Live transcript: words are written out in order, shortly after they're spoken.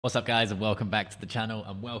What's up guys, and welcome back to the channel,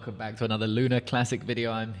 and welcome back to another Lunar Classic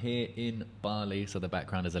video. I'm here in Bali, so the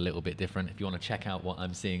background is a little bit different. If you want to check out what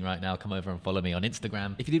I'm seeing right now, come over and follow me on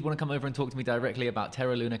Instagram. If you did want to come over and talk to me directly about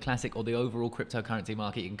Terra Lunar Classic or the overall cryptocurrency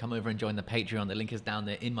market, you can come over and join the Patreon. The link is down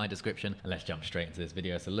there in my description. And let's jump straight into this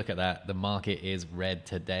video. So look at that, the market is red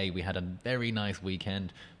today. We had a very nice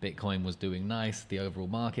weekend. Bitcoin was doing nice, the overall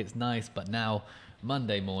market's nice, but now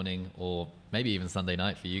Monday morning, or maybe even Sunday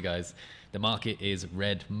night for you guys, the market is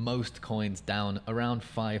red. Most coins down around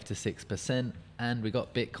 5 to 6%, and we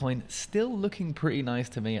got Bitcoin still looking pretty nice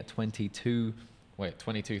to me at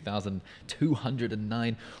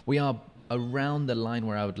 22,209. We are around the line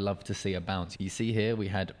where I would love to see a bounce. You see here, we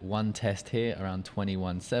had one test here around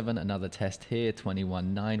 21.7, another test here,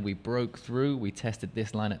 21.9. We broke through, we tested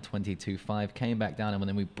this line at 22.5, came back down, and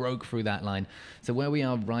then we broke through that line. So where we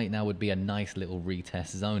are right now would be a nice little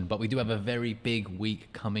retest zone, but we do have a very big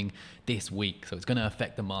week coming this week. So it's gonna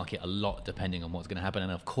affect the market a lot depending on what's gonna happen.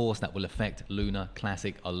 And of course, that will affect Lunar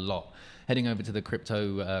Classic a lot. Heading over to the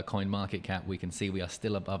crypto coin market cap, we can see we are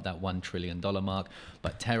still above that $1 trillion mark,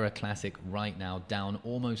 but Terra Classic right now down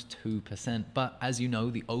almost 2%. But as you know,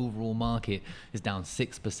 the overall market is down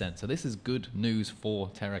 6%. So this is good news for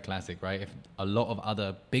Terra Classic, right? If a lot of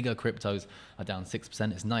other bigger cryptos are down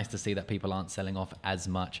 6%, it's nice to see that people aren't selling off as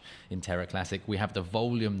much in Terra Classic. We have the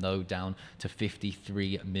volume though down to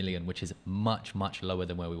 53 million, which is much, much lower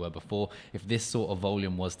than where we were before. If this sort of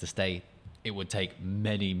volume was to stay, it would take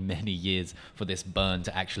many, many years for this burn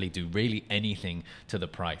to actually do really anything to the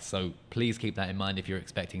price. So please keep that in mind if you're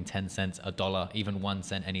expecting 10 cents, a dollar, even 1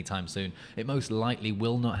 cent anytime soon. It most likely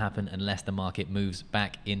will not happen unless the market moves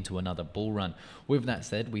back into another bull run. With that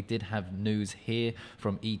said, we did have news here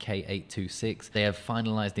from EK826. They have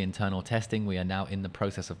finalized the internal testing. We are now in the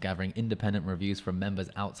process of gathering independent reviews from members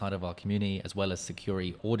outside of our community, as well as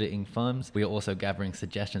security auditing firms. We are also gathering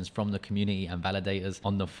suggestions from the community and validators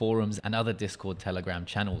on the forums and other Discord, Telegram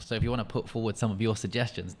channels. So if you want to put forward some of your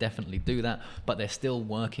suggestions, definitely do that. But they're still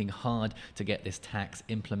working hard to get this tax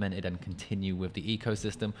implemented and continue with the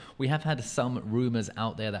ecosystem. We have had some rumors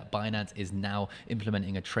out there that Binance is now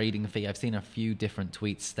implementing a trading fee. I've seen a few different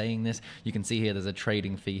tweets saying this. You can see here there's a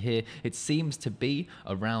trading fee here. It seems to be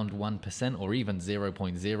around 1% or even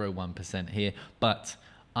 0.01% here, but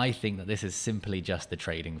I think that this is simply just the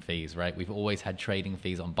trading fees, right? We've always had trading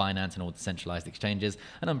fees on Binance and all the centralized exchanges,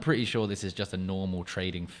 and I'm pretty sure this is just a normal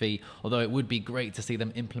trading fee, although it would be great to see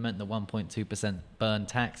them implement the 1.2% burn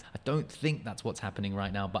tax. I don't think that's what's happening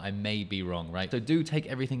right now, but I may be wrong, right? So do take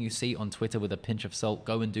everything you see on Twitter with a pinch of salt.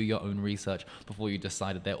 Go and do your own research before you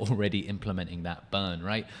decide that they're already implementing that burn,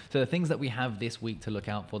 right? So the things that we have this week to look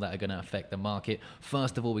out for that are gonna affect the market.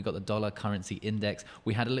 First of all, we got the dollar currency index.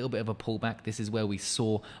 We had a little bit of a pullback. This is where we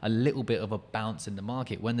saw a little bit of a bounce in the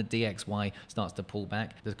market. When the DXY starts to pull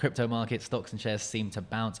back, the crypto market, stocks and shares seem to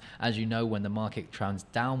bounce. As you know, when the market trends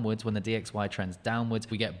downwards, when the DXY trends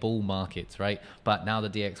downwards, we get bull markets, right? But now the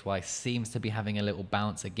DXY seems to be having a little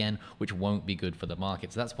bounce again, which won't be good for the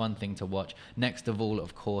market. So that's one thing to watch. Next of all,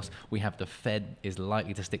 of course, we have the Fed is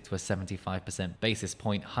likely to stick to a 75% basis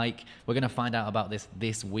point hike. We're going to find out about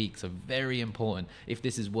this week. So very important. If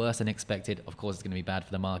this is worse than expected, of course, it's going to be bad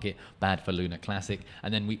for the market, bad for Lunar Classic.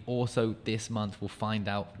 And then we also this month will find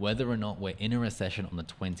out whether or not we're in a recession on the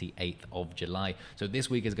 28th of July. So this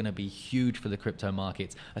week is going to be huge for the crypto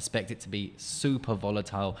markets. Expect it to be super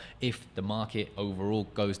volatile. If the market overall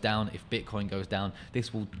goes down, if Bitcoin goes down,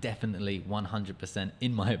 this will definitely 100%,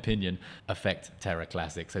 in my opinion, affect Terra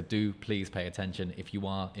Classic. So do please pay attention. If you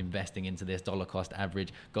are investing into this dollar cost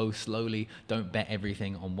average, go slowly. Don't bet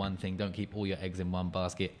everything on one thing. Don't keep all your eggs in one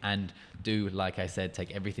basket. And do, like I said,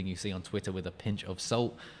 take everything you see on Twitter with a pinch of salt,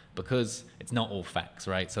 because it's not all facts,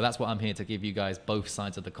 right? So that's what I'm here to give you guys, both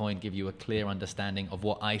sides of the coin, give you a clear understanding of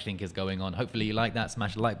what I think is going on. Hopefully you like that.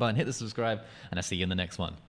 Smash the like button, hit the subscribe, and I'll see you in the next one.